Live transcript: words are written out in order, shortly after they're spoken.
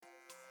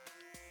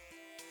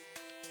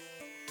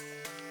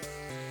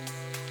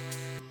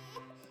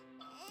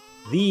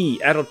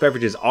The adult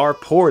beverages are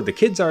poured, the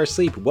kids are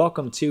asleep.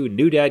 Welcome to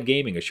New Dad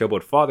Gaming, a show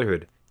about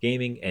fatherhood,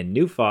 gaming, and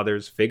new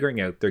fathers figuring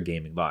out their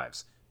gaming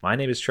lives. My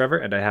name is Trevor,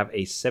 and I have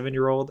a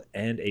 7-year-old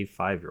and a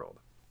 5-year-old.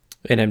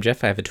 And I'm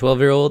Jeff. I have a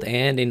 12-year-old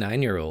and a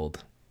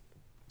 9-year-old.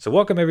 So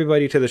welcome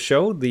everybody to the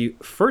show. The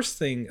first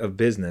thing of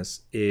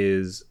business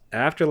is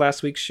after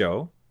last week's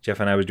show, Jeff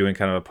and I was doing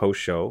kind of a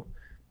post-show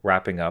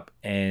wrapping up,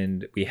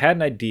 and we had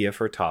an idea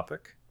for a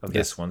topic of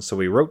this one, so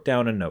we wrote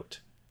down a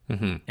note.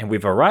 Mm-hmm. And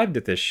we've arrived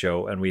at this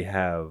show, and we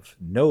have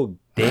no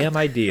damn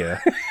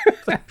idea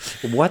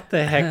what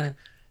the heck.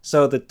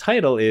 So the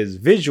title is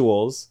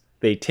Visuals,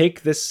 They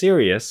Take This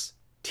Serious,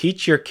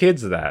 Teach Your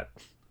Kids That.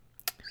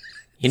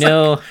 You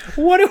know,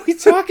 what are we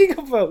talking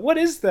about? What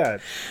is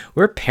that?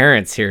 We're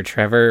parents here,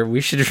 Trevor.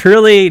 We should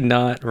really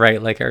not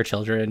write like our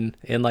children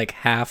in like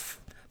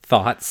half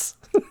thoughts.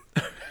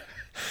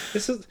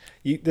 This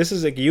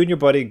is like you and your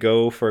buddy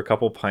go for a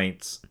couple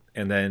pints,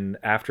 and then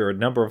after a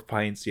number of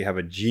pints, you have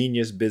a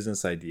genius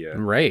business idea.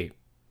 Right.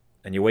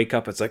 And you wake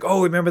up, it's like,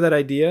 oh, remember that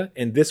idea?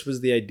 And this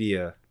was the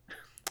idea.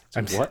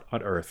 So what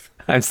on earth?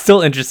 I'm still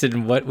interested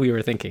in what we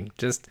were thinking.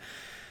 Just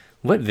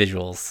what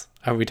visuals?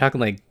 Are we talking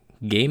like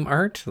game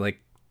art?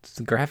 Like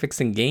graphics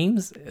in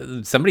games?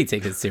 Somebody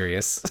take it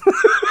serious.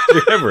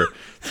 Remember,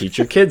 teach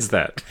your kids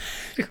that.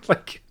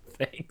 Like,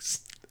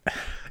 thanks.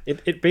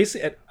 It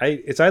basically,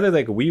 it's either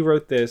like we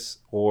wrote this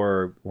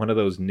or one of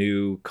those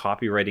new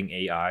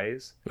copywriting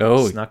AIs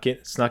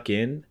snuck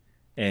in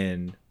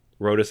and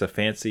wrote us a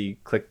fancy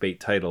clickbait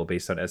title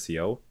based on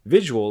SEO.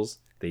 Visuals,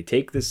 they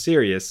take this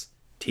serious.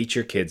 Teach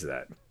your kids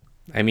that.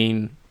 I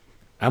mean,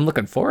 I'm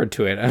looking forward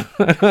to it.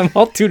 I'm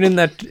all tuned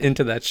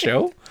into that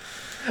show.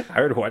 I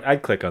heard what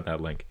I'd click on that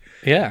link.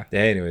 Yeah.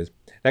 Anyways,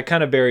 that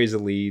kind of buries the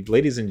lead.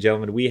 Ladies and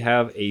gentlemen, we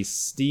have a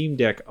Steam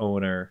Deck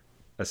owner,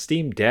 a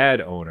Steam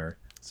Dad owner,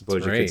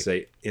 suppose you could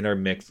say, in our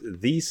mix.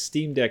 The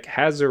Steam Deck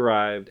has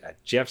arrived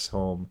at Jeff's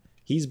home.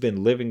 He's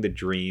been living the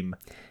dream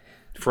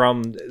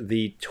from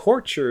the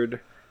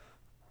tortured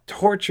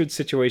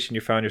situation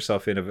you found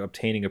yourself in of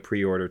obtaining a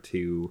pre-order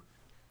to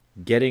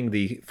getting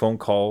the phone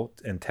call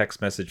and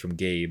text message from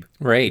Gabe.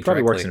 Right. He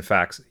probably works in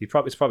fax.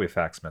 It's probably a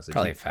fax message.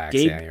 Probably a fax.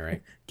 Gabe, yeah, you're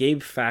right.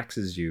 Gabe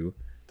faxes you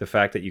the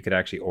fact that you could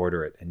actually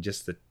order it and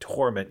just the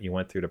torment you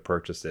went through to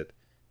purchase it,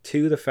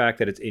 to the fact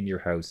that it's in your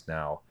house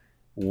now.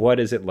 What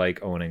is it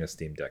like owning a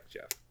Steam Deck,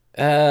 Jeff?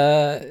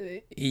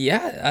 The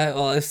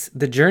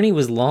journey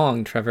was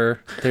long,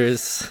 Trevor.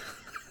 There's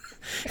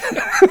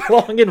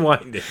long and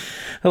windy,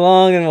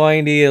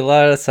 a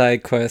lot of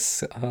side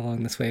quests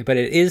along this way, but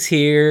it is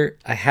here.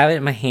 I have it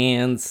in my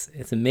hands.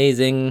 It's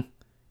amazing.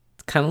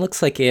 It kind of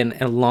looks like an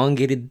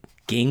elongated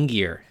Game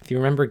Gear. If you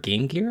remember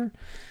Game Gear,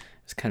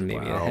 it's kind of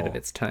maybe ahead of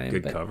its time.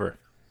 Good cover.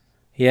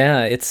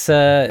 Yeah, it's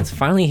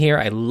finally here.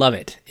 I love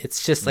it.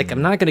 It's just like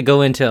I'm not going to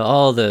go into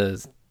all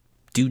the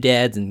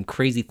doodads and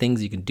crazy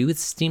things you can do with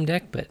Steam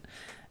Deck, but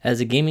as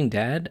a gaming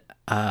dad,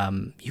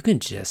 you can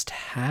just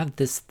have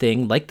this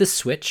thing like the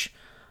Switch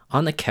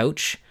on the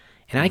couch,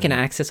 and I can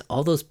access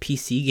all those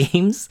PC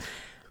games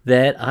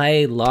that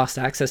I lost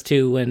access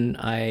to when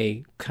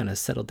I kind of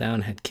settled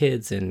down, had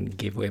kids, and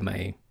gave away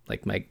my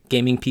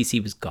gaming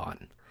PC was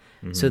gone.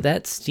 So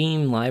that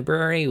Steam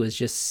library was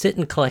just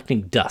sitting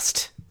collecting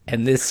dust,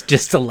 and this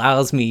just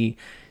allows me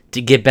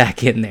to get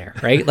back in there,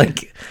 right?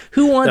 Like,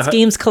 who wants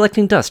games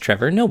collecting dust,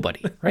 Trevor?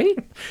 Nobody, right?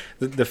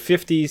 The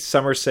 50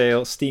 summer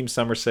sale, Steam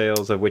summer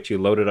sales, of which you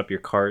loaded up your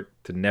cart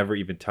to never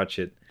even touch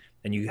it,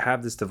 and you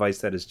have this device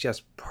that is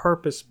just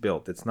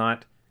purpose-built. It's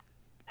not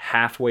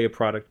halfway a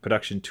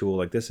production tool.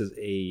 Like, this is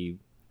a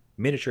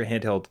miniature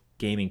handheld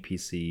gaming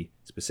PC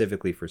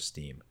specifically for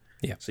Steam.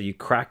 Yeah. So you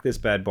crack this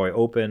bad boy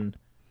open.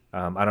 I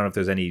don't know if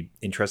there's any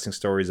interesting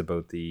stories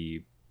about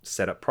the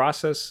setup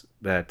process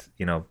that,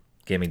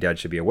 gaming dad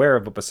should be aware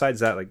of, but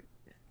besides that, like,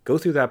 go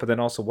through that. But then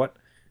also,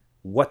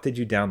 what did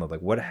you download? Like,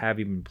 what have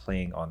you been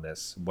playing on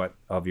this? What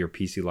of your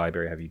PC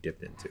library have you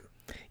dipped into?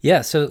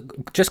 Yeah, so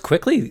just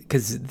quickly,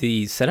 because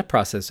the setup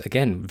process,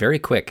 again, very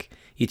quick.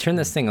 You turn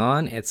this thing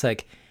on, it's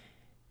like,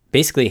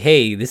 basically,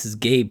 hey, this is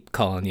Gabe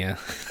calling you.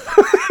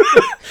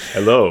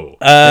 Hello.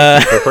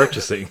 Thank you for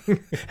purchasing.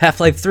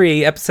 Half-Life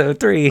 3, Episode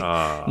 3.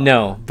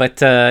 No,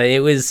 but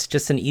it was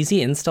just an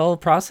easy install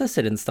process.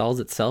 It installs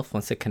itself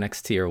once it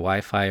connects to your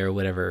Wi-Fi or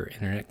whatever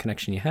internet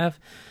connection you have.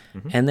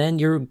 And then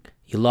you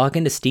log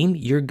into Steam,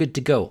 you're good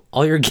to go.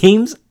 All your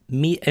games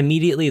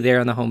immediately there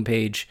on the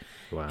homepage.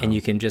 Wow. And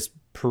you can just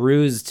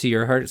peruse to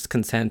your heart's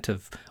content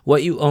of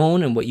what you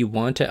own and what you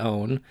want to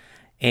own.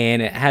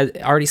 And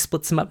it already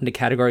splits them up into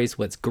categories: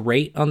 what's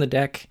great on the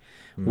deck,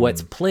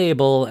 what's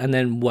playable, and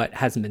then what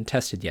hasn't been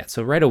tested yet.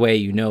 So right away,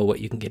 you know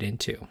what you can get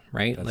into,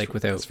 right?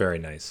 Without very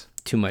nice.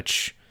 Too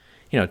much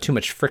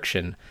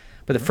friction.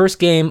 But the first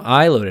game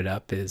I loaded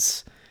up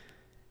is,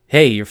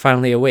 hey, you're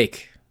finally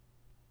awake.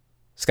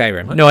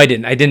 Skyrim. What? No, I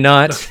didn't. I did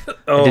not.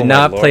 I did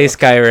not play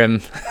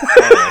Skyrim.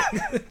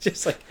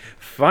 Just like,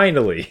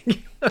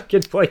 finally, I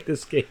can play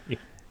this game.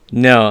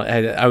 No,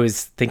 I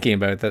was thinking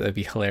about it, that would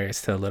be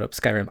hilarious to load up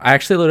Skyrim. I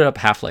actually loaded up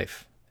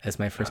Half-Life as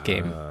my first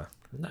game.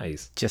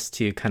 Nice. just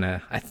to kind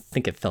of, I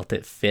think it felt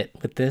it fit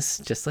with this.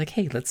 Just like,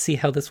 hey, let's see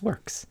how this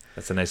works.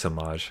 That's a nice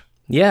homage.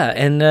 Yeah,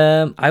 and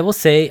I will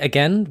say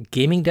again,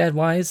 gaming dad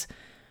wise,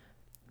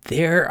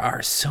 there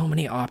are so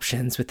many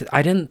options with it.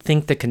 I didn't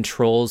think the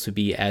controls would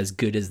be as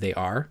good as they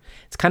are.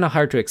 It's kind of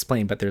hard to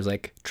explain, but there's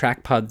like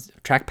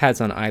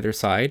trackpads on either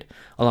side,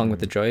 along with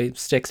the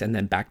joysticks, and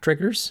then back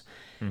triggers,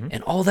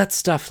 and all that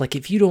stuff. Like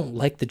if you don't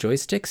like the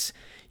joysticks,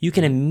 you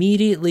can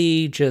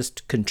immediately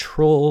just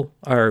control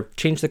or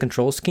change the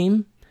control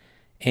scheme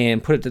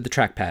and put it to the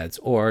trackpads,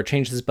 or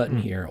change this button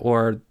here,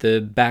 or the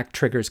back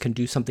triggers can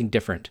do something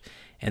different.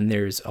 And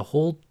there's a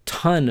whole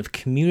ton of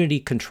community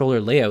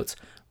controller layouts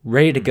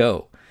ready to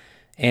go.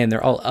 And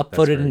they're all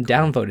upvoted and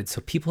downvoted.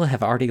 So people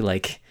have already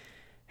like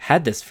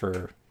had this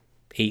for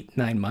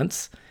 8-9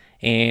 months.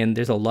 And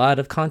there's a lot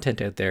of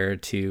content out there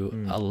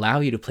to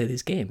allow you to play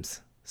these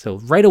games. So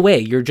right away,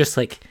 you're just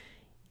like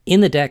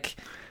in the deck,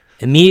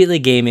 immediately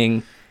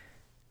gaming,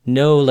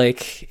 no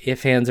like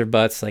ifs, ands, or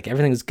buts, like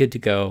everything's good to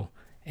go.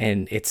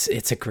 And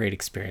it's a great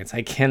experience.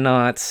 I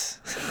cannot,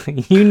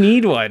 you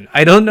need one.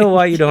 I don't know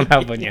why you don't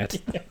have one yet.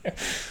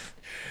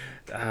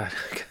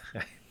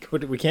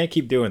 We can't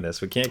keep doing this.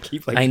 We can't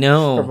keep like I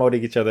know.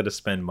 promoting each other to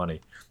spend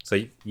money.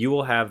 So you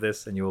will have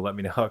this, and you will let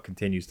me know how it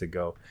continues to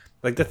go.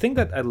 Like the thing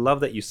that I love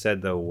that you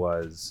said though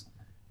was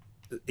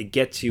it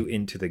gets you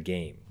into the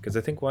game, because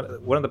I think one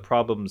of the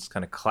problems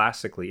kind of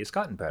classically, it's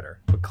gotten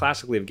better, but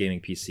classically of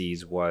gaming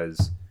PCs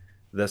was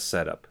the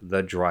setup,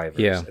 the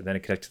drivers, and then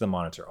it connects to the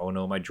monitor. Oh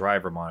no, my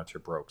driver monitor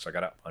broke, so I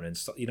gotta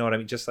uninstall. You know what I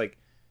mean? Just like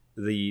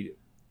the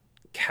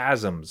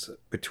chasms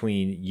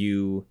between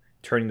you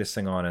turning this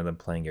thing on and then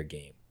playing your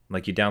game.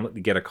 Like you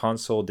get a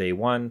console day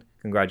one.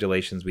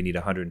 Congratulations, we need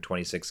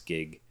 126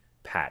 gig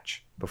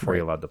patch before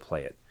you're allowed to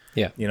play it.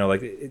 Yeah, you know,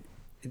 like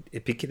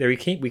we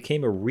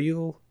came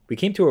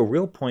to a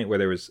real point where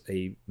there was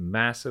a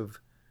massive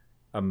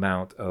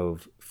amount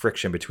of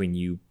friction between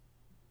you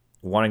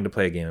wanting to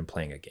play a game and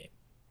playing a game.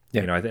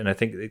 Yeah. You know, and I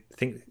think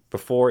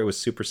before it was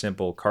super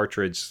simple: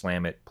 cartridge,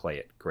 slam it, play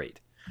it, great.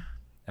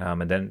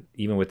 And then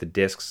even with the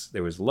discs,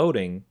 there was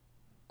loading.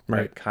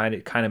 Right, kind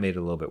of made it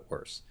a little bit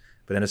worse.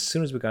 But then as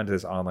soon as we got into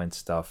this online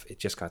stuff, it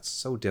just got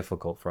so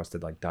difficult for us to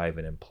like dive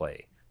in and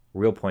play.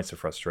 Real points of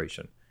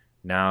frustration.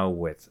 Now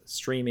with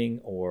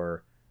streaming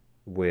or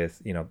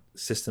with, you know,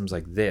 systems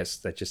like this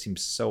that just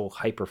seems so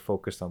hyper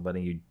focused on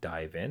letting you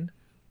dive in,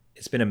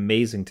 it's been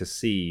amazing to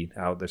see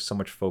how there's so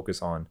much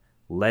focus on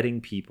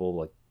letting people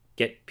like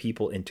get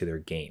people into their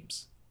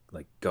games.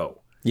 Like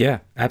go. Yeah,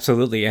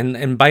 absolutely.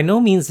 And by no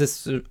means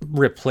this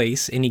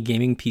replace any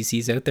gaming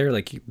PCs out there.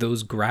 Like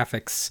those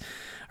graphics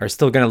are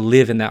still going to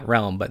live in that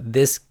realm, but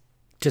this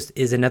just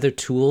is another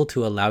tool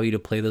to allow you to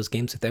play those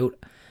games without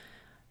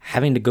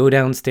having to go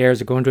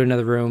downstairs or go into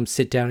another room,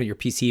 sit down at your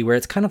PC, where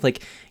it's kind of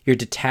like you're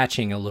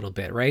detaching a little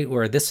bit, right?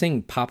 Where this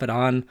thing, pop it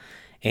on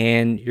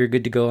and you're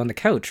good to go on the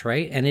couch,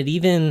 right? And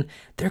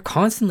they're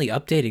constantly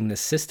updating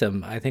this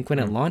system. I think when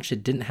it launched,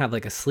 it didn't have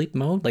like a sleep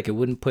mode, like it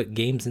wouldn't put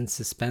games in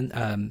suspend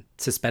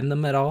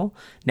them at all.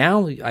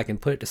 Now I can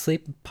put it to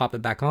sleep, pop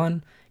it back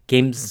on,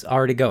 game's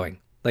already going.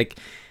 Like,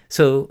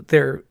 so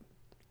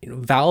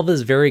Valve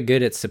is very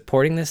good at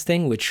supporting this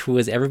thing, which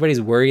was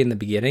everybody's worry in the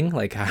beginning.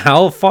 Like,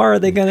 how far are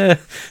they gonna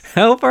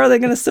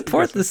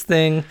support this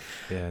thing?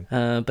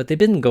 Yeah. But they've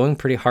been going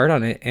pretty hard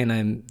on it, and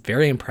I'm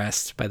very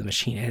impressed by the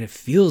machine, and it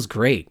feels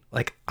great.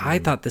 Like, I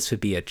thought this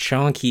would be a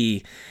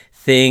chunky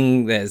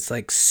thing that's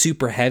like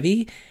super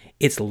heavy.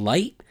 It's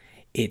light.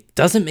 It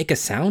doesn't make a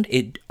sound.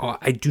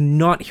 I do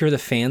not hear the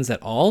fans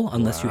at all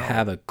unless you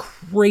have a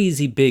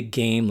crazy big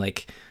game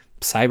like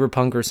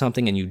Cyberpunk or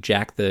something and you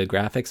jack the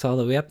graphics all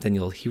the way up, then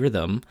you'll hear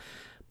them.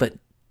 But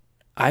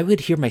I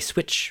would hear my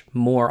Switch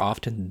more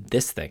often than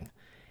this thing.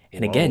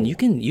 And again, you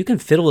can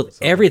fiddle with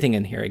everything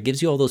in here. It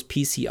gives you all those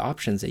PC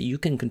options that you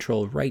can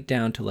control right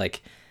down to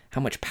like how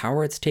much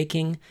power it's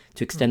taking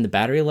to extend the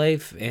battery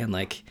life, and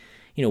like,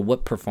 you know,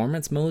 what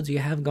performance modes you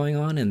have going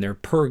on, and they're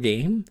per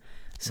game.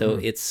 So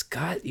it's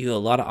got you a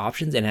lot of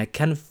options, and I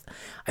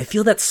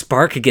feel that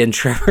spark again,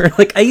 Trevor.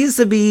 Like, I used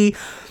to be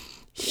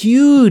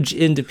huge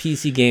into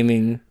PC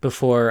gaming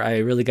before I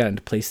really got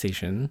into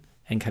PlayStation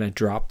and kind of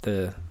dropped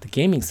the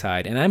gaming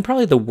side. And I'm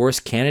probably the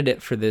worst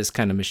candidate for this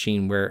kind of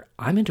machine, where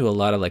I'm into a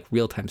lot of like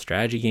real-time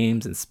strategy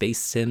games and space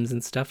sims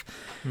and stuff.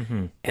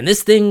 And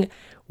this thing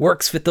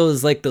works with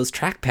those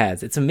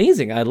trackpads. It's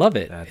amazing. I love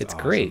it. It's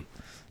awesome. Great.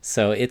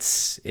 So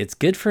it's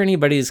good for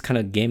anybody's kind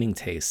of gaming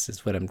taste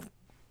is what I'm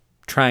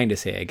trying to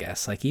say, I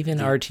guess. Like even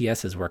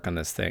RTSs work on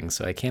this thing,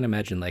 so I can't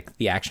imagine like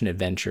the action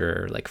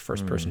adventure or like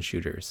first-person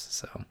shooters.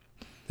 So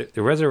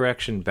the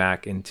resurrection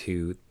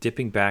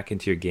dipping back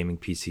into your gaming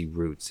PC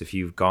roots. If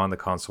you've gone the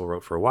console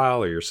route for a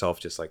while, or yourself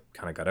just like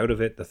kind of got out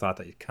of it, the thought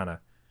that you kind of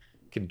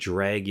could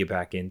drag you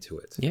back into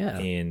it. Yeah.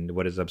 In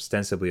what is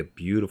ostensibly a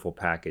beautiful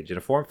package, in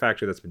a form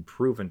factor that's been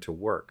proven to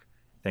work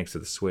thanks to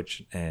the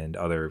Switch and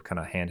other kind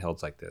of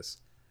handhelds like this.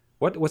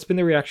 What's been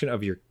the reaction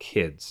of your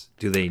kids?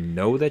 Do they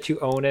know that you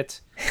own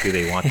it? Do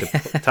they want to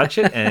touch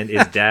it? And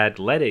is Dad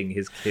letting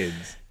his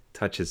kids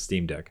touch his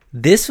Steam Deck?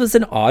 This was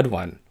an odd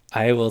one.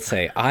 I will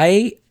say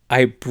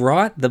I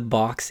brought the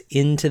box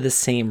into the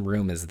same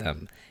room as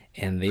them,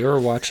 and they were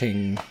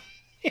watching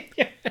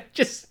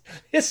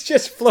It's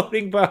just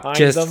floating behind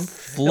just them.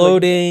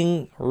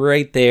 floating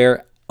right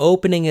there,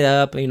 opening it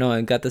up. You know,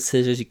 I got the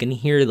scissors. You can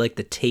hear like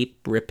the tape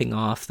ripping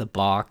off the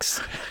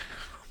box,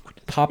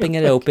 popping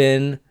it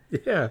open.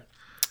 Yeah.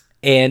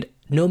 And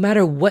no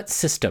matter what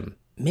system,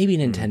 maybe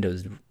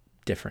Nintendo's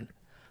different,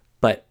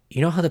 but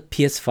you know how the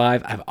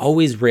PS5, I've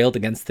always railed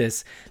against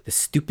this, the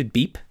stupid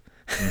beep.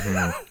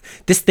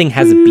 This thing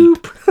has a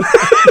beep.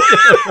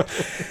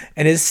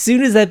 And as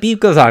soon as that beep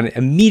goes on,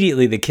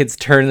 immediately the kids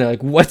turn and they're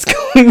like, what's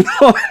going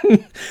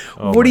on?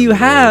 What do you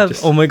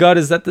have? Oh my God,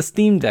 is that the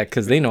Steam Deck?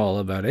 Because they know all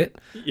about it.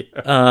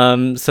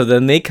 Yeah. So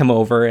then they come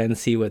over and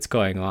see what's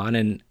going on.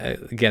 And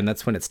again,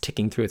 that's when it's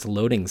ticking through its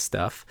loading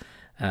stuff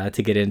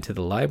to get into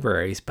the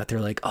libraries. But they're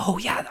like, oh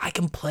yeah, I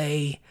can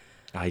play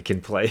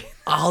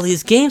all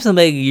these games. I'm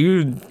like,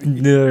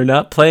 you're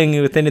not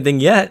playing with anything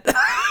yet.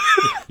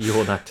 You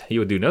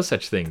will do no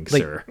such thing,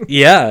 like, sir.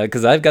 Yeah,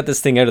 because I've got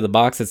this thing out of the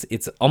box.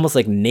 It's almost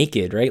like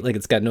naked, right? Like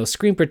it's got no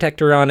screen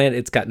protector on it.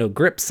 It's got no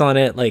grips on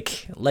it.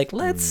 Like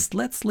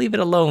let's leave it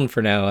alone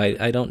for now.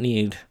 I don't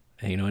need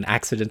an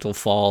accidental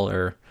fall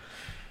or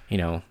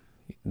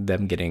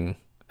them getting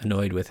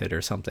annoyed with it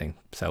or something.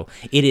 So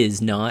it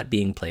is not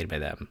being played by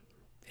them.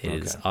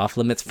 It is off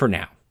limits for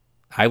now.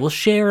 I will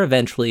share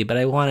eventually, but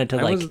I wanted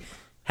to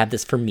have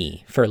this for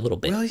me for a little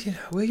bit.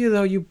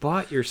 Well, you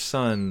bought your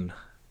son.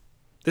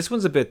 This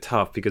one's a bit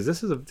tough because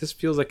this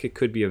feels like it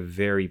could be a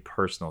very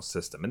personal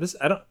system, and that's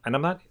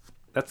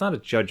not a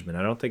judgment.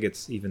 I don't think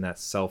it's even that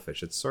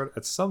selfish. It's sort of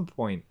at some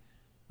point,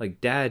 like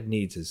dad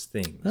needs his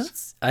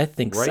things. I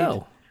think right?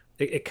 So.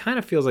 It kind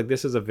of feels like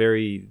this is a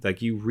very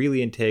like you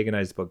really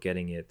antagonized about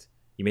getting it.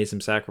 You made some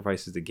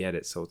sacrifices to get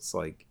it, so it's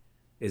like,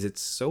 is it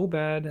so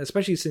bad?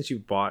 Especially since you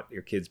bought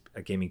your kids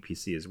a gaming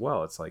PC as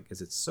well. It's like,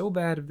 is it so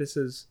bad if this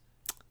is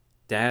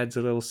dad's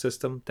little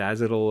system, dad's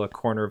little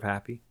corner of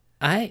happy?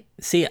 I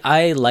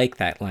like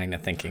that line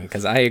of thinking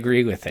because I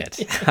agree with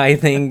it. I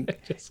think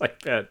just like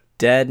that.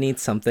 Dad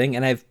needs something,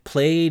 and I've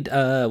played.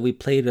 We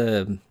played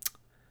a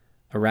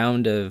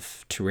round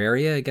of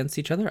Terraria against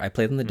each other. I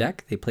played on the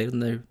deck. They played on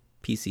their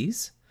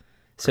PCs,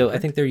 so I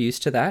think they're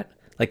used to that.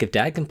 Like if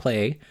Dad can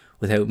play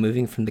without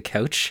moving from the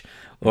couch,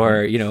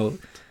 or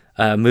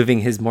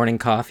moving his morning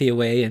coffee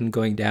away and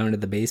going down to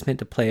the basement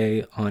to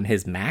play on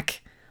his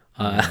Mac.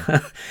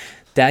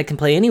 Dad can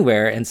play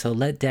anywhere, and so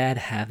let Dad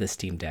have the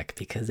Steam Deck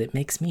because it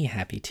makes me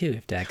happy too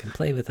if Dad can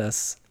play with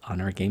us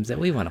on our games that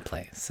we want to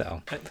play.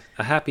 So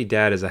a happy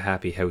dad is a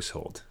happy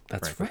household.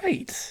 That's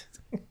right.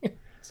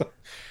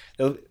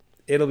 So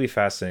it'll be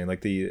fascinating.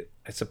 Like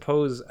I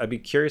suppose I'd be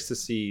curious to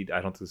see.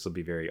 I don't think this will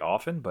be very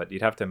often, but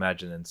you'd have to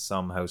imagine in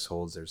some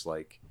households there's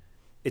like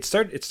it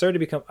started to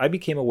become. I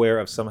became aware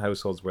of some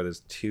households where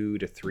there's 2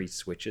 to 3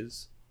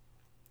 switches.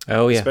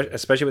 Oh yeah,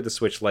 especially with the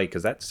Switch Lite,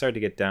 because that started to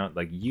get down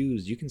like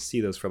used. You can see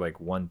those for like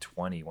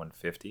 120,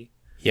 150.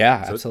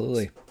 Yeah, so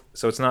absolutely.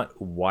 So it's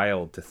not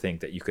wild to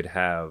think that you could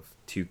have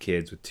 2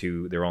 kids with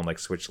their own like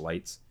Switch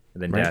Lites,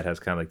 and then Dad has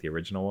kind of like the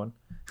original one.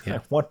 Yeah.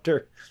 I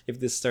wonder if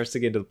this starts to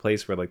get into the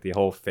place where like the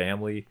whole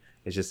family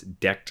is just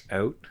decked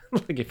out.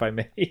 Like if I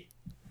may,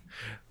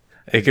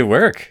 it could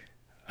work.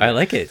 I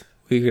like it.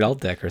 We could all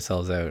deck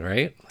ourselves out,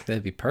 right?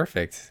 That'd be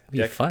perfect.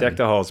 It'd be fun. Deck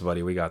the halls,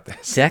 buddy. We got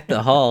this. Deck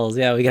the halls.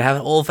 Yeah, we could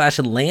have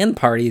old-fashioned LAN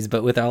parties,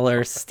 but with all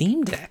our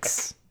Steam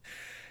Decks.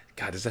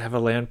 God, does it have a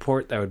LAN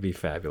port? That would be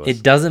fabulous.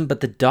 It doesn't, but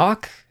the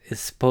dock is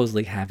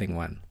supposedly having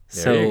one.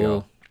 There you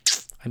go.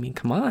 I mean,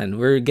 come on.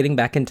 We're getting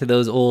back into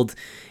those old...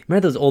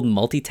 Remember those old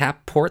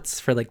multi-tap ports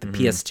for like the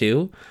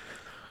PS2?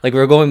 Like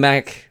we're going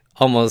back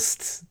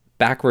almost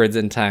backwards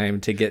in time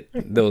to get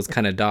those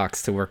kind of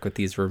docks to work with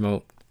these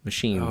remote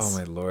machines. Oh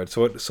my lord.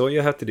 So what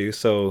you have to do,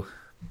 so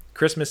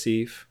Christmas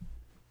Eve,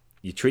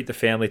 you treat the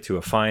family to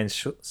a fine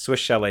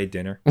Swiss chalet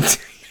dinner.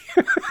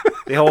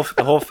 the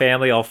whole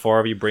family, all 4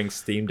 of you bring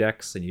Steam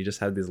Decks, and you just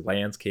have these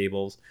LANs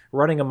cables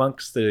running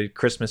amongst the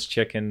Christmas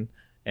chicken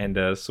and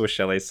Swiss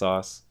chalet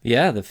sauce.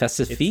 Yeah, the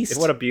festive feast.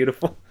 What a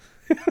beautiful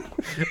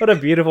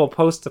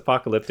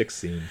post-apocalyptic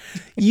scene.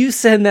 You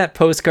send that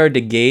postcard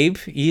to Gabe,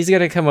 he's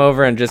going to come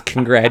over and just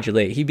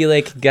congratulate. He'd be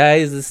like,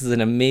 guys, this is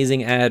an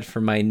amazing ad for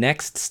my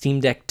next Steam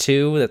Deck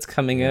 2 that's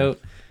coming out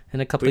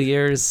in a couple of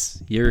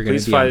years. You're going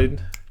to be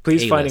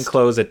Please find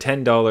enclosed a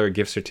 $10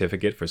 gift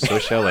certificate for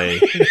Swiss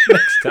Chalet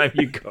next time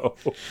you go.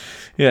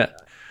 Yeah.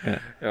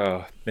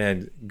 Oh,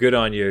 man, good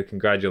on you.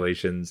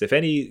 Congratulations. If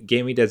any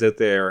gaming dads out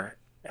there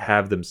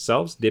have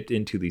themselves dipped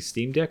into the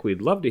Steam Deck,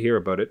 we'd love to hear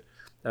about it.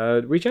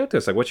 Reach out to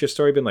us. Like, what's your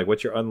story been like?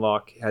 What's your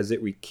unlock? Has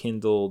it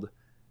rekindled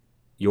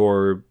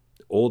your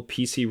old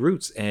PC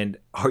roots? And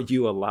are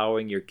you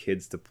allowing your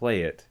kids to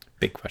play it?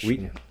 Big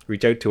question.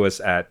 Reach out to us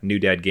at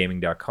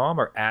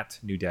newdadgaming.com or at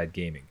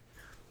newdadgaming.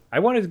 I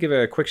wanted to give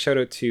a quick shout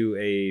out to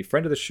a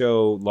friend of the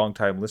show,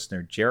 longtime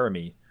listener,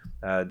 Jeremy.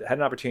 Had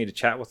an opportunity to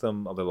chat with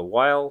him a little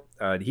while.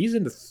 He's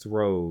in the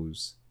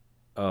throes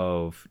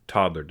of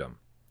toddlerdom.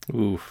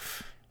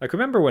 Oof. Like,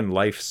 remember when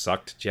life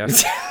sucked,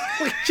 Jeff?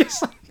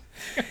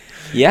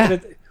 Yeah.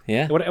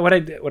 Yeah. What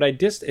I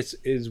dis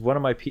is one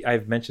of my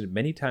I've mentioned it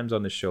many times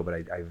on the show, but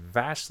I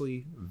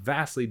vastly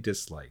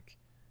dislike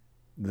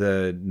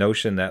the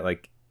notion that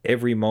like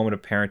every moment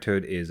of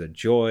parenthood is a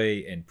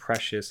joy and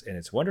precious and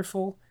it's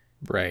wonderful.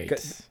 Right.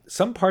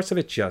 Some parts of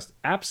it just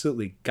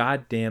absolutely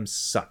goddamn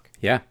suck.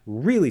 Yeah.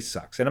 Really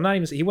sucks. And I'm not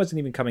even, he wasn't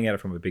even coming at it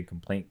from a big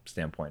complaint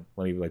standpoint.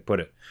 Let me like put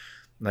it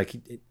like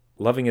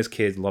loving his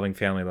kids, loving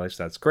family life,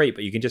 that's great.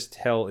 But you can just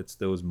tell it's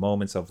those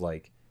moments of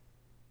like,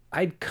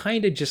 I'd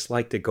kind of just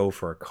like to go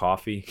for a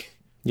coffee.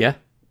 Yeah.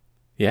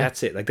 Yeah.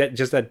 That's it. Like that,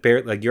 just that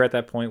bare, like you're at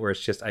that point where it's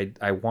just,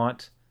 I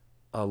want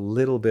a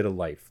little bit of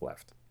life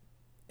left.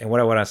 And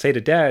what I say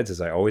to dads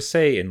is I always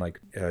say, and like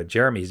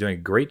Jeremy, he's doing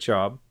a great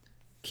job.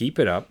 Keep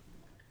it up.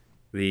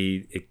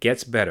 It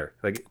gets better.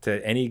 Like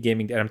to any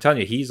gaming, and I'm telling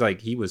you,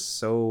 he was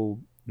so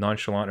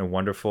nonchalant and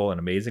wonderful and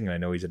amazing. And I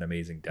know he's an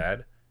amazing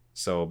dad.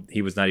 So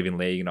he was not even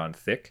laying it on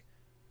thick.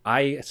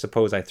 I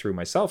suppose I threw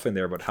myself in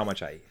there about how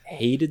much I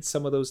hated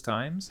some of those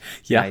times.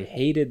 Yeah. I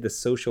hated the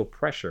social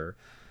pressure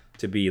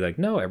to be like,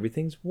 no,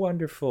 everything's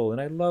wonderful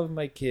and I love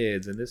my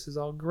kids and this is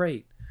all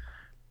great.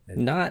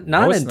 And Not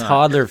no, it's in not.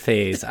 toddler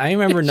phase. I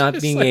remember not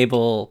just being like-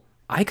 able.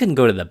 I couldn't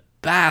go to the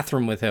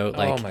bathroom without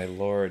like. Oh my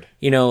Lord.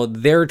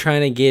 They're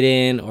trying to get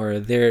in, or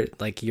they're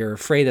like you're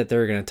afraid that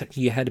they're gonna.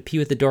 You had to pee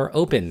with the door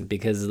open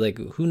because like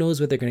who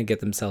knows what they're gonna get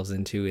themselves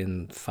into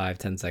in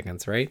 5-10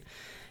 seconds, right?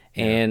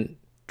 Yeah. And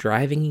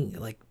driving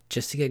like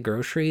just to get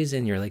groceries,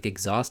 and you're like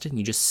exhausted, and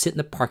you just sit in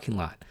the parking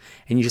lot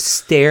and you just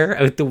stare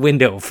out the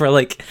window for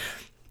like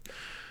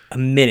a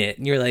minute,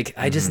 and you're like,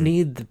 I just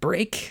need the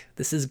break.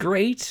 This is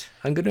great.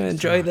 I'm gonna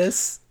enjoy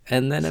this,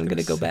 and then I'm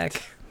gonna go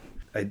back.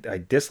 I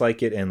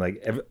dislike it, and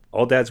like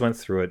all dads went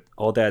through it.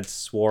 All dads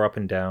swore up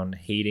and down,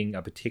 hating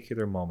a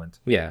particular moment.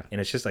 Yeah,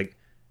 And it's just like,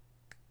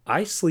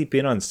 I sleep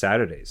in on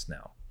Saturdays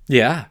now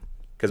yeah,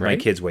 because my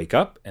kids wake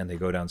up and they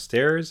go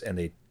downstairs and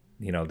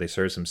they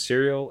serve some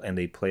cereal and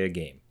they play a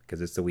game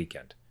because it's the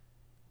weekend.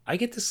 I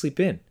get to sleep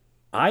in.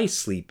 I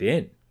sleep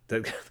in.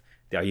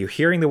 Are you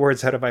hearing the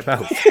words out of my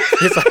mouth?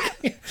 It's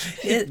like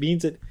it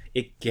means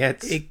it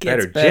gets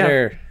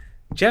better.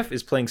 Jeff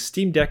is playing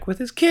Steam Deck with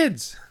his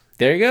kids.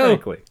 There you go.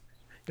 Frankly.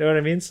 You know what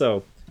I mean?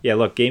 So, yeah,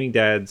 look, gaming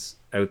dads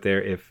out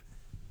there, if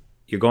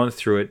you're going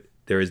through it,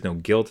 there is no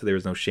guilt, there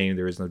is no shame,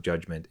 there is no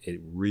judgment. It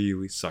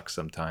really sucks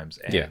sometimes.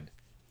 And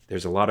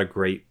there's a lot of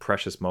great,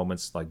 precious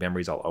moments, like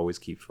memories I'll always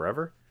keep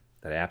forever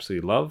that I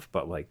absolutely love,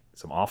 but like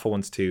some awful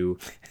ones too.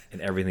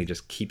 And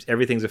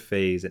everything's a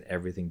phase and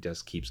everything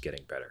just keeps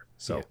getting better.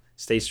 So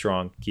stay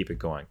strong, keep it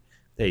going.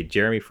 Hey,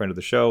 Jeremy, friend of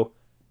the show,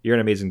 you're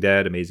an amazing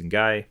dad, amazing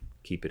guy.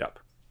 Keep it up.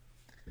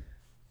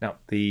 Now,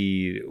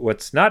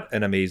 what's not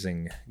an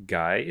amazing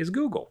guy is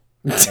Google.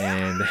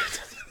 And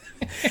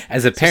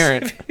as a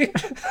parent,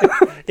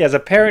 as a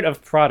parent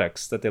of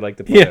products that they like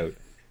to put out.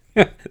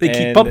 They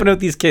keep pumping out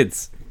these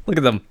kids. Look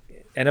at them.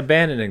 And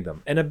abandoning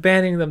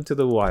them to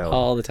the wild.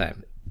 All the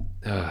time.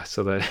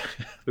 So that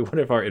one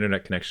of our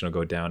internet connection will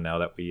go down now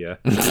that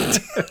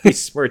we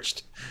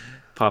smirched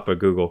Papa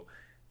Google.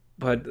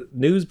 But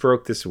news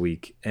broke this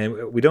week,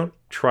 and we don't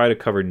try to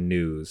cover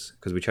news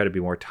because we try to be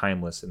more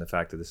timeless in the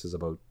fact that this is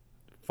about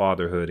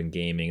fatherhood and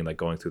gaming and like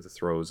going through the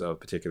throes of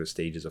particular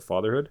stages of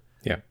fatherhood.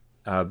 Yeah.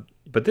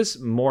 But this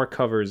more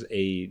covers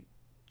a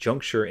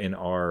juncture in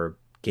our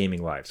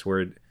gaming lives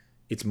where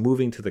it's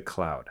moving to the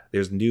cloud.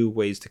 There's new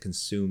ways to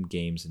consume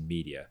games and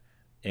media.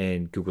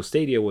 And Google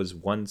Stadia was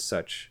one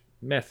such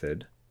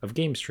method of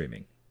game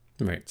streaming.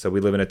 Right. So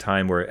we live in a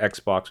time where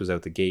Xbox was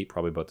out the gate,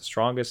 probably about the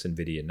strongest,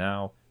 Nvidia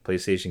now.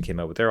 PlayStation came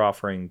out with their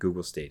offering,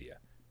 Google Stadia.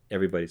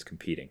 Everybody's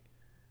competing.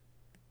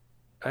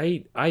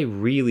 I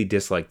really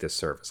dislike this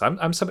service.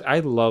 I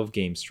love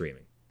game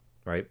streaming,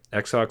 right?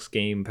 Xbox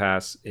Game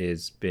Pass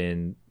has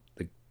been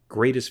the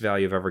greatest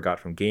value I've ever got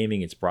from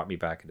gaming. It's brought me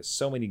back into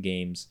so many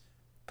games.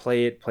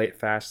 Play it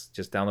fast.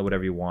 Just download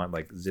whatever you want.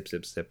 Like zip,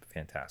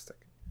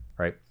 fantastic,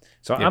 right?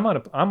 So yeah.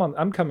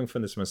 I'm coming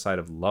from this from a side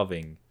of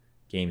loving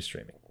game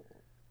streaming.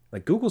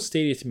 Like Google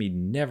Stadia to me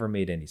never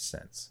made any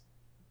sense,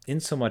 in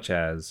so much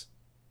as,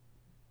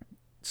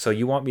 so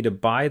you want me to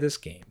buy this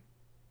game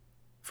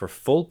for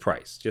full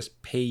price,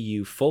 just pay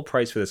you full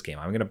price for this game.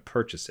 I'm going to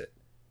purchase it.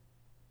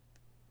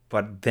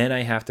 But then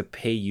I have to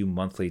pay you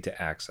monthly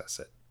to access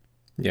it.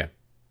 Yeah.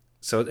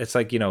 So it's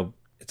like,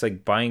 it's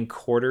like buying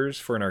quarters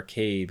for an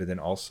arcade, but then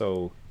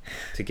also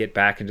to get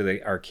back into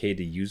the arcade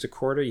to use a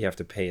quarter, you have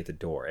to pay at the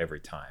door every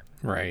time.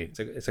 Right.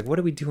 It's like, what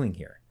are we doing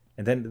here?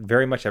 And then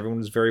very much everyone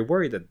was very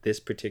worried that this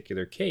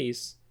particular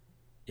case,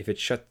 if it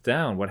shuts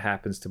down, what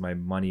happens to my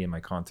money and my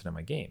content and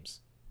my games?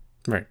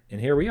 Right. And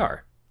here we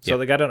are. So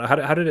like, I don't know,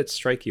 how did it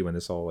strike you when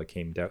this all like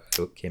came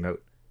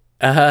out?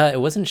 It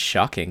wasn't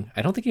shocking.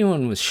 I don't think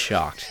anyone was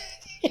shocked.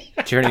 Do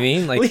you know what I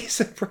mean? Like, Please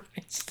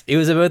surprised. It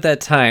was about that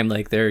time,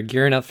 like they're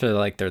gearing up for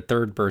like their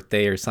third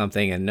birthday or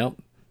something, and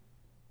nope,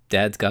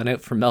 Dad's gone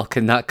out for milk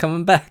and not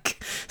coming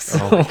back.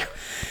 So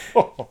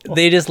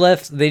they just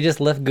left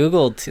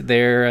Google to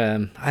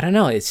their I don't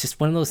know, it's just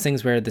one of those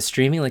things where the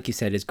streaming, like you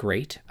said, is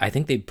great. I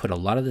think they put a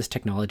lot of this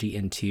technology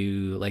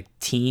into like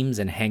Teams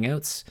and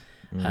Hangouts.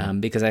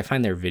 because I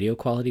find their video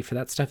quality for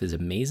that stuff is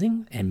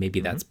amazing, and maybe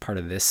that's part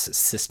of this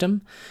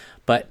system.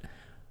 But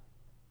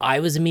I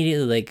was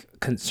immediately like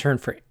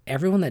concerned for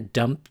everyone that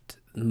dumped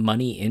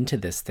money into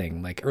this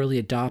thing, like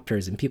early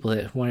adopters and people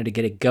that wanted to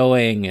get it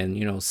going and,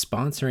 you know,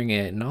 sponsoring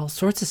it and all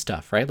sorts of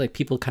stuff, right? Like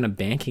people kind of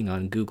banking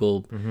on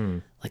Google,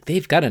 like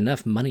they've got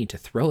enough money to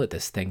throw at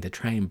this thing to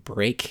try and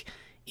break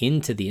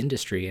into the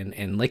industry.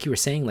 And like you were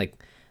saying, like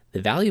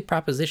the value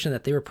proposition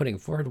that they were putting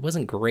forward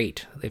wasn't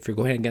great. If you're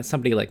going against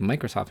somebody like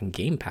Microsoft and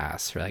Game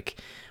Pass, like,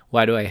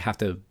 why do I have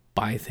to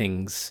buy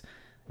things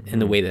in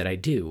the way that I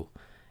do?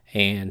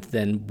 And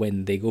then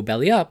when they go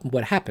belly up,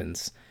 what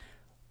happens?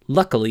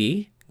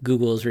 Luckily,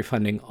 Google is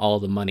refunding all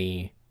the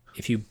money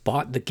if you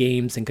bought the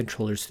games and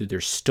controllers through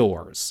their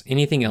stores.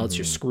 Anything else,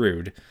 you're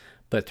screwed.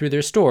 But through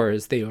their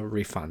stores, they will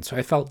refund. So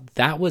I felt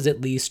that was at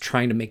least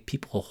trying to make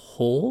people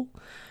whole.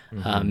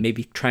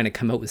 Maybe trying to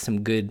come out with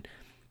some good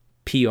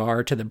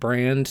PR to the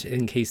brand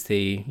in case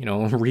they, you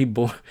know,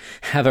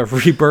 have a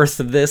rebirth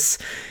of this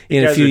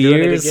in a few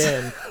years.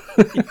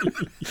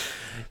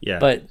 Yeah,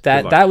 but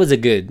that was a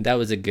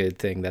good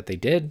thing that they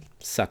did.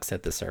 Sucks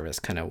that the service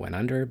kind of went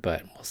under,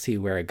 but we'll see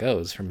where it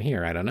goes from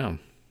here. I don't know.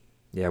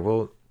 Yeah,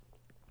 well,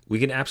 we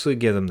can absolutely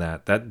give them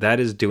that. That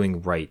is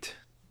doing right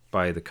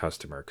by the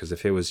customer, because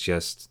if it was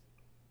just,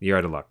 you're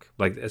out of luck.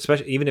 Like,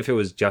 especially even if it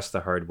was just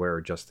the hardware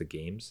or just the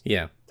games.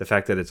 Yeah. The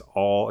fact that it's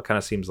all, it kind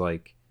of seems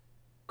like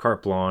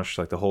carte blanche,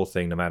 like the whole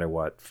thing, no matter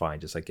what, fine,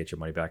 just like get your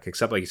money back.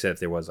 Except like you said, if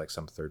there was like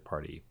some third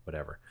party,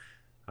 whatever.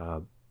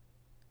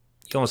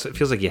 It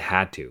feels like you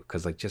had to,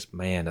 because like, just,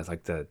 man, that's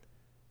like the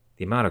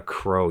amount of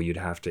crow you'd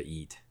have to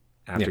eat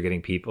after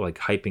getting people, like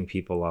hyping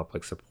people up,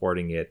 like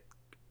supporting it,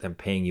 then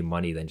paying you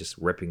money, then just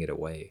ripping it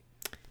away.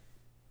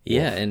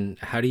 Yeah. And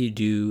how do you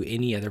do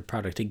any other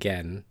product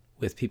again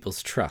with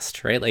people's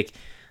trust, right? Like,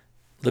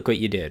 look what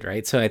you did,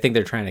 right? So I think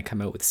they're trying to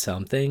come out with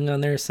something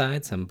on their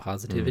side, some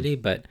positivity,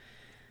 but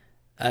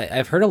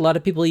I've heard a lot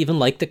of people even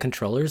like the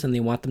controllers and they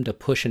want them to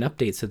push an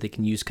update so they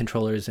can use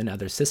controllers in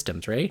other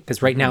systems, right?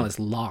 Because right now it's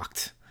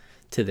locked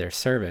to their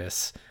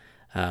service,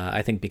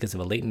 I think because of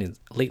a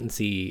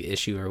latency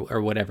issue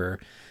or whatever.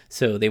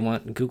 So they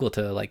want Google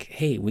to like,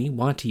 hey, we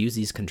want to use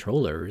these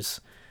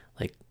controllers,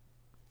 like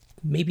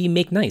maybe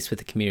make nice with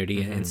the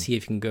community and see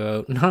if you can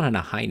go not on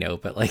a high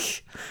note, but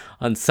like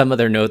on some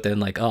other note than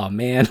like, oh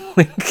man,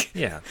 like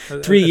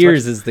 3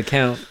 years is the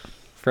count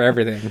for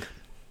everything.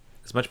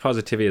 As much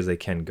positivity as they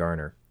can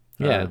garner.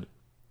 Yeah.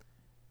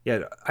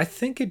 I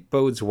think it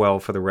bodes well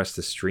for the rest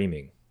of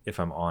streaming, if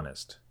I'm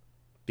honest,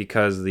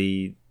 because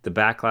the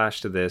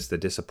backlash to this, the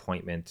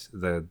disappointment,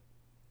 the,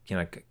 you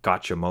know,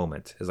 gotcha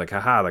moment is like,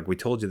 haha, like we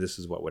told you this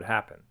is what would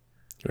happen.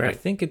 Right. I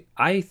think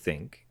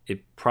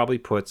it probably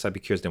puts, I'd be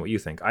curious to know what you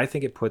think. I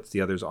think it puts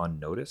the others on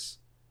notice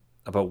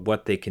about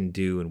what they can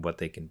do and what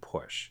they can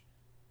push.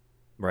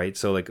 Right.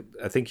 So like,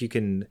 I think you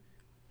can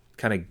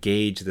kind of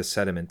gauge the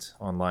sentiment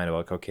online about,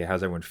 like, okay,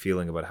 how's everyone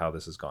feeling about how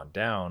this has gone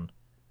down?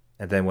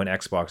 And then when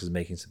Xbox is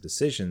making some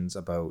decisions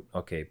about,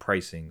 okay,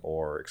 pricing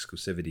or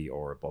exclusivity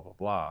or blah, blah,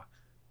 blah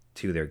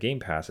to their Game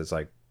Pass, it's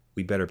like,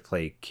 we better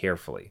play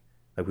carefully.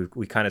 Like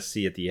we kind of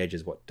see at the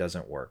edges what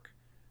doesn't work.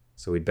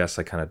 So we'd best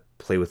like kind of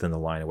play within the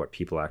line of what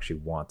people actually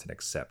want and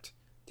accept.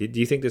 Do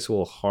you think this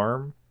will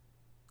harm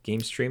game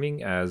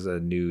streaming as a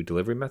new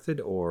delivery method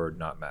or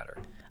not matter?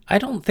 I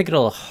don't think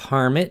it'll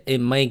harm it. It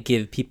might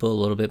give people a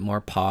little bit more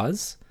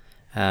pause.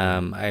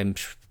 I'm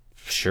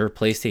sure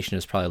PlayStation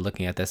is probably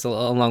looking at this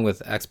along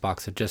with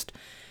Xbox of just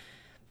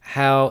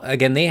how,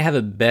 again, they have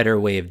a better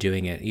way of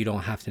doing it. You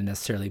don't have to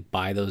necessarily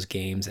buy those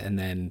games and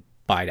then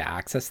buy to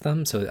access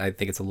them. So I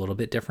think it's a little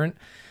bit different.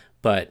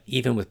 But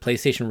even with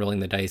PlayStation rolling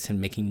the dice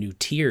and making new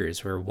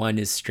tiers where one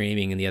is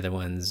streaming and the other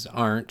ones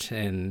aren't,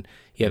 and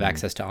you have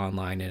access to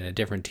online in a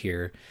different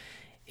tier,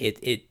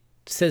 it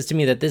says to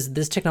me that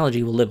this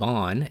technology will live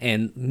on.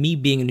 And me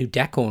being a new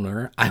deck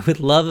owner, I would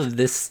love if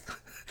this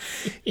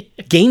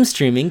game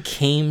streaming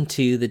came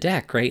to the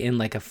deck, right, in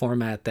like a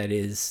format that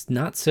is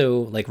not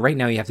so, like right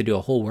now you have to do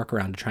a whole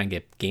workaround to try and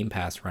get Game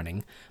Pass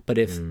running. But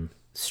if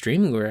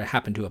streaming were to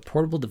happen to a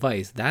portable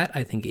device, that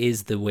I think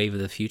is the wave of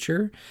the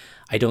future.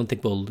 I don't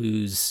think we'll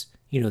lose,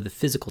 the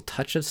physical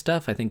touch of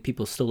stuff. I think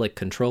people still like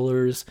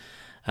controllers,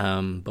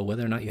 but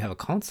whether or not you have a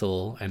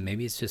console, and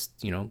maybe it's just,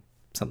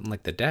 something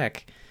like the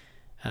deck,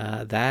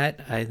 that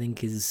I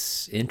think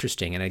is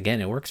interesting. And again,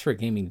 it works for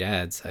gaming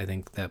dads. I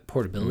think that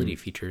portability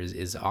feature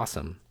is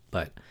awesome.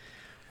 But,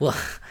 well,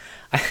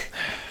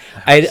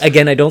 I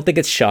don't think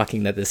it's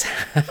shocking that this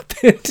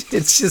happened.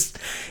 It's just,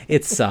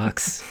 it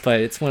sucks. But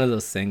it's one of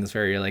those things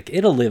where you're like,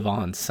 it'll live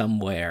on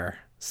somewhere,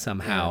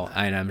 somehow.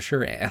 Yeah. And I'm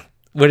sure,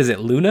 what is it,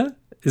 Luna?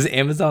 Is it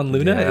Amazon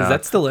Luna? Yeah. Is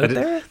that still out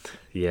there?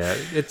 Yeah,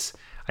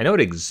 I know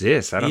it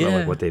exists. I don't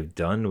know what they've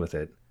done with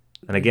it.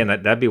 And again,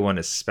 that'd be one,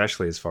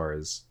 especially as far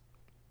as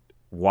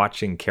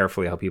watching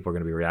carefully how people are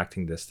going to be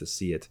reacting to this to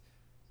see it.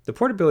 The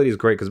portability is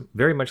great because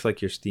very much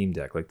like your Steam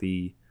Deck, like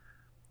the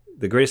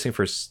greatest thing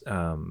for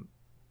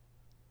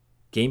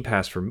Game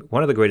Pass,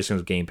 one of the greatest things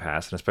with Game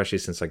Pass, and especially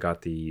since I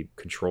got the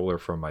controller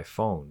from my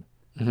phone,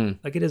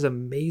 Like it is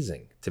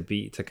amazing to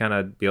kind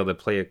of be able to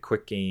play a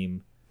quick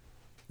game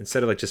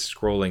instead of like just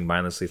scrolling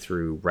mindlessly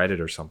through Reddit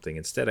or something.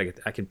 Instead,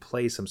 I can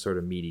play some sort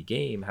of meaty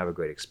game, have a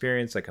great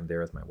experience. Like I'm there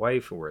with my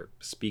wife and we're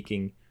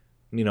speaking,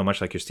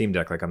 much like your Steam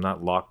Deck. Like I'm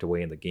not locked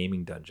away in the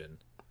gaming dungeon,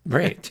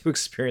 Right. to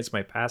experience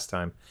my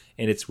pastime,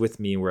 and it's with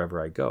me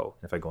wherever I go.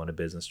 If I go on a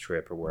business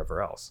trip or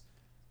wherever else,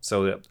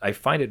 so I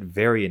find it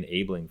very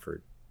enabling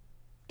for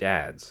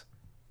dads.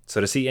 So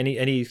to see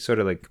any sort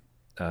of like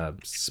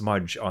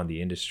smudge on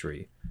the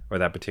industry or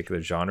that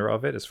particular genre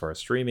of it, as far as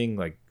streaming,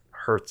 like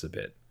hurts a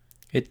bit.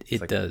 It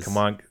Like, does. come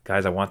on,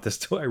 guys, I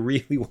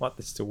really want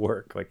this to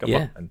work. Like, come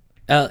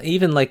on.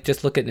 Even like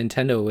just look at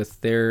Nintendo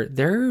with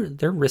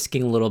they're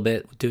risking a little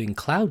bit doing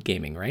cloud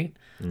gaming, right?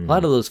 A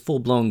lot of those full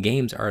blown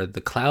games are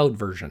the cloud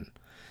version.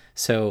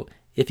 So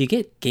if you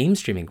get game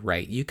streaming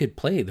right, you could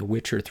play the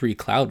Witcher 3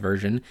 cloud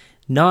version,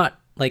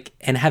 not like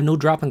and have no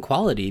drop in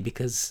quality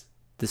because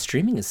the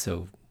streaming is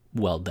so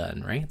well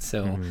done, right?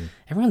 So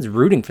everyone's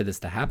rooting for this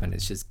to happen.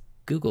 It's just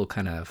Google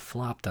kind of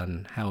flopped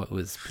on how it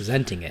was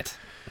presenting it.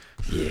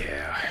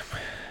 Yeah.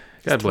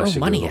 God bless Throw you,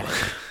 money Google. at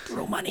it.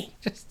 Throw money.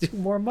 Just do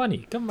more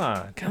money. Come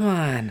on. Come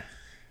on.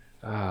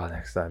 Oh,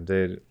 next time,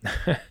 dude.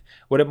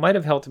 What it might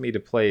have helped me to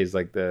play is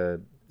like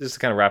just to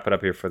kind of wrap it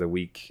up here for the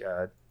week.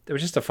 There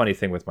was just a funny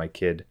thing with my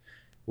kid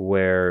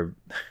where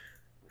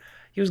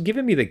he was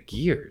giving me the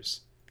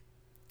gears.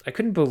 I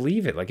couldn't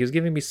believe it. Like he was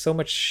giving me so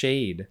much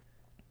shade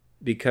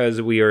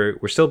because we're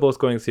still both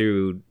going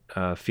through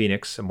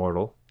Phoenix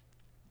Immortal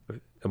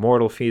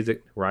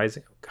Phoenix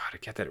Rising. Oh God, I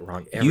get that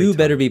wrong every You time.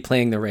 better be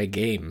playing the right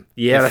game.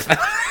 Yeah.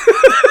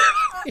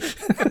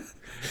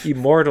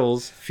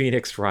 Immortals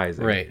Phoenix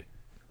Rising. Right.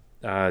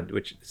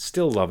 Which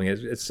still loving it.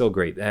 It's still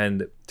great.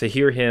 And to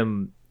hear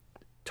him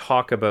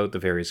talk about the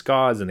various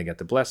gods and they get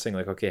the blessing,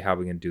 like, okay, how are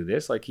we going to do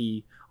this? Like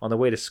he, on the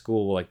way to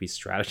school, will like be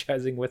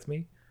strategizing with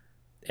me.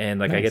 And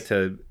like, Nice.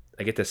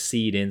 I get to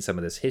seed in some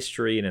of this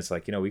history, and it's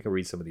like, we can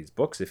read some of these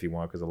books if you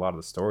want, because a lot of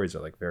the stories are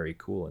like very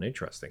cool and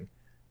interesting.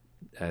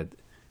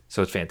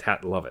 So it's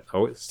fantastic. Love it.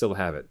 I still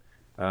have it.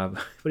 But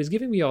he's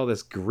giving me all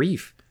this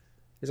grief.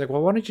 He's like,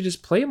 well, why don't you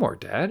just play more,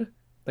 Dad?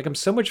 Like, I'm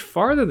so much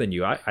farther than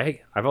you.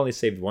 I've only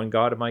saved one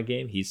god in my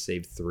game. He's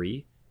saved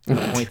 3. To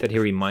the point that he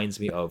reminds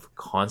me of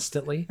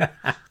constantly.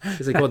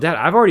 He's like, well, Dad,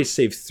 I've already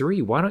saved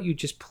 3. Why don't you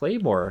just play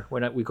more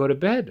when we go to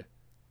bed?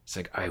 It's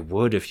like, I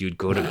would if you'd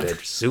go to bed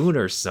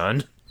sooner,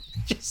 son.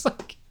 Just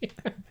like...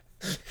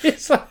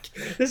 It's like,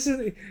 this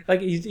is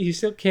like he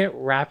still can't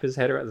wrap his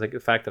head around like the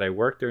fact that I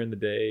work during the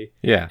day,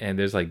 Yeah. and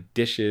there's like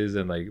dishes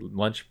and like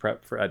lunch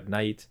prep for at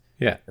night,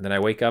 Yeah. and then I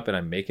wake up and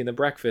I'm making the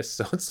breakfast,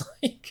 so it's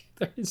like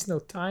there is no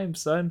time,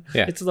 son.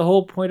 Yeah. It's the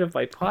whole point of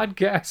my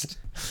podcast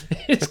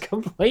is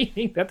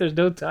complaining that there's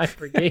no time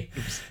for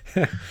games.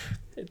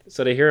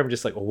 So to hear him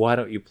just like, well, why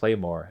don't you play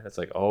more? It's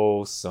like,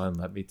 oh, son,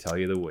 let me tell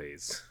you the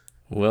ways.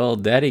 Well,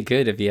 Daddy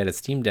could if he had a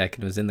Steam Deck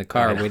and was in the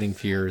car waiting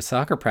for your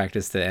soccer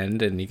practice to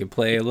end, and you could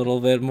play a little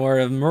bit more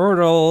of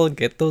Immortal,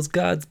 get those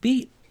gods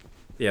beat.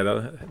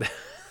 Yeah,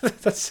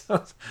 that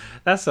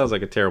sounds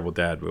like a terrible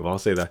dad move. I'll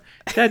say that.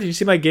 Dad, did you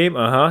see my game?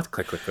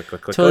 Click, click, click,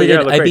 click, click. Totally Oh, yeah,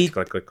 did. look I great. beat-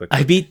 Click, click, click.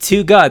 I beat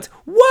 2 gods.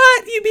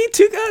 What? You beat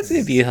 2 gods?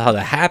 You'd be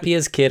the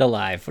happiest kid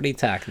alive. What are you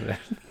talking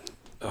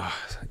about?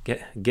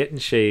 Getting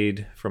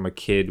shade from a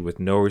kid with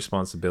no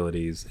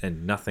responsibilities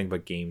and nothing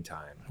but game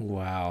time.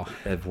 Wow.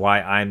 Of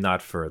why I'm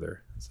not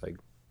further. It's like,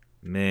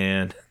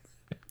 man.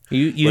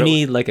 You Well-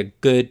 need like a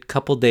good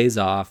couple days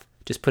off.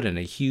 Just put in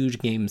a huge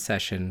game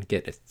session,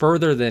 get it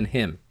further than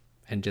him,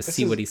 and just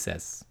see what he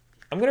says.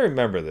 I'm gonna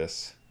remember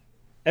this.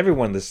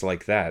 Everyone that's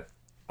like that.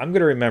 I'm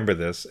gonna remember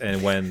this,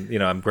 and when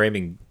I'm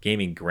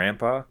gaming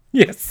grandpa,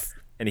 Yes.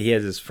 and he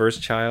has his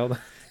first child.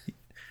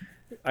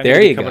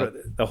 There you go.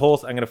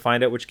 I'm gonna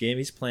find out which game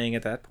he's playing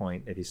at that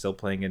point. If he's still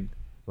playing it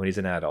when he's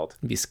an adult,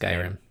 Be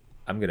Skyrim.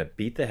 I'm gonna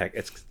beat the heck.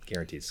 It's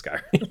guaranteed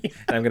Skyrim.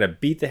 And I'm gonna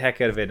beat the heck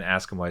out of it and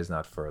ask him why he's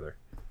not further.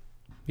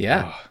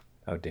 Yeah. Oh,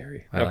 how dare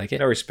you? I like it.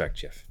 No respect,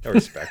 Jeff. No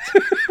respect.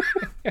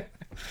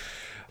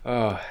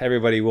 Oh,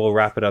 everybody, we'll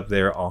wrap it up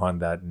there on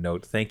that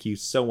note. Thank you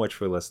so much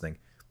for listening.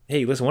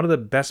 Hey, listen, one of the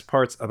best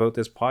parts about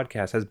this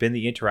podcast has been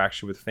the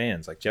interaction with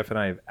fans. Like Jeff and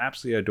I have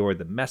absolutely adored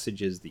the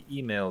messages, the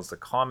emails, the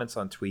comments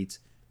on tweets,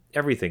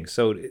 everything.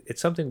 So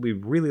it's something we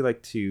really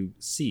like to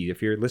see.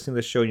 If you're listening to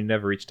this show and you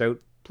never reached out,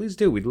 please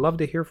do. We'd love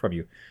to hear from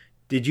you.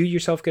 Did you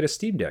yourself get a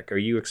Steam Deck? Are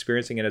you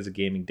experiencing it as a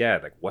gaming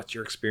dad? Like, what's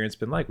your experience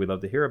been like? We'd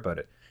love to hear about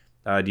it.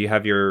 Do you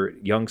have your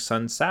young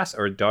son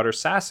or daughter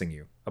sassing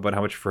you about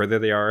how much further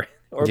they are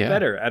or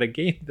better at a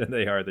game than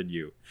they are than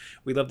you?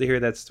 We'd love to hear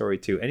that story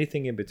too.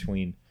 Anything in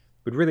between.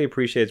 We'd really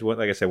appreciate it.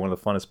 Like I said, one of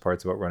the funnest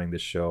parts about running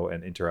this show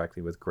and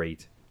interacting with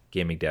great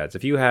gaming dads.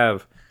 If you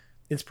have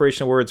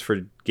inspirational words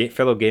for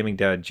fellow gaming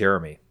dad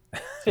Jeremy,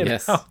 and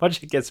Yes. how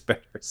much it gets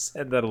better,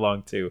 send that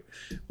along too.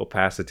 We'll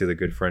pass it to the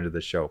good friend of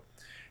the show.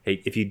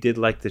 Hey, if you did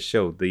like the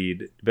show,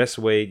 the best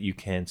way you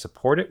can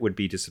support it would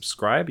be to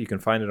subscribe. You can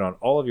find it on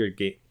all of your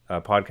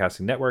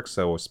podcasting networks,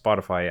 so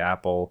Spotify,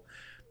 Apple,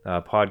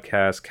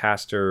 Podcast,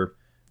 Caster,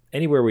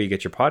 anywhere where you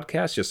get your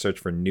podcasts. Just search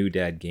for New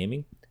Dad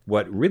Gaming.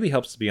 what really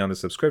helps to be on the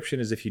subscription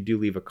is if you do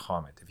leave a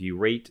comment. If you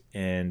rate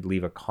and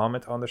leave a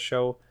comment on the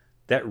show,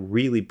 that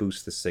really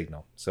boosts the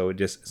signal. So it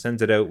just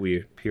sends it out.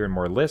 We appear in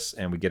more lists,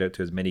 and we get out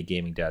to as many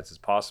gaming dads as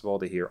possible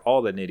to hear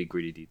all the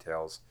nitty-gritty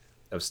details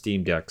of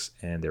Steam Decks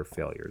and their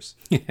failures.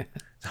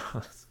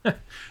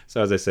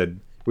 So as I said,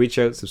 reach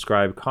out,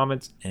 subscribe,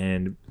 comment,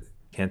 and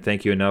can't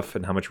thank you enough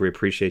and how much we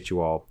appreciate you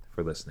all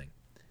for listening.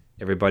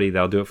 Everybody,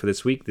 that'll do it for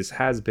this week. This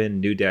has been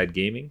New Dad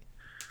Gaming.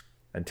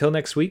 Until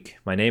next week,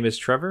 my name is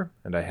Trevor,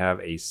 and I have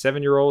a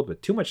 7-year-old with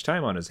too much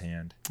time on his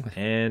hand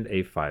and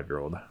a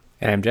 5-year-old.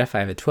 And I'm Jeff. I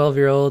have a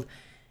 12-year-old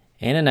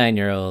and a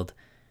 9-year-old.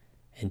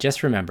 And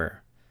just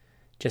remember,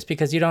 just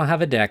because you don't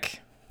have a deck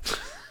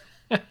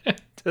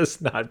does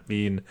not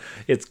mean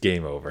it's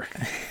game over.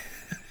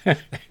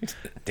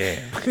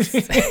 Damn.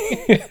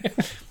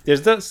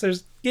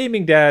 There's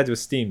gaming dads with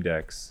Steam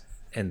Decks,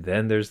 and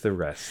then there's the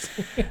rest.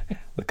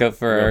 Look out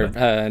for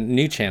our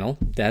new channel,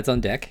 Dads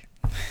on Deck.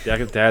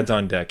 Dad's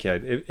on Deck, yeah.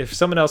 If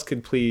someone else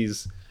could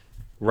please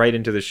write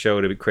into the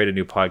show to create a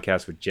new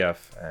podcast with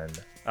Jeff,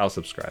 and I'll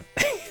subscribe.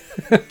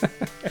 All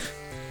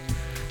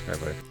right,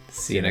 buddy.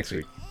 See you next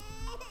week.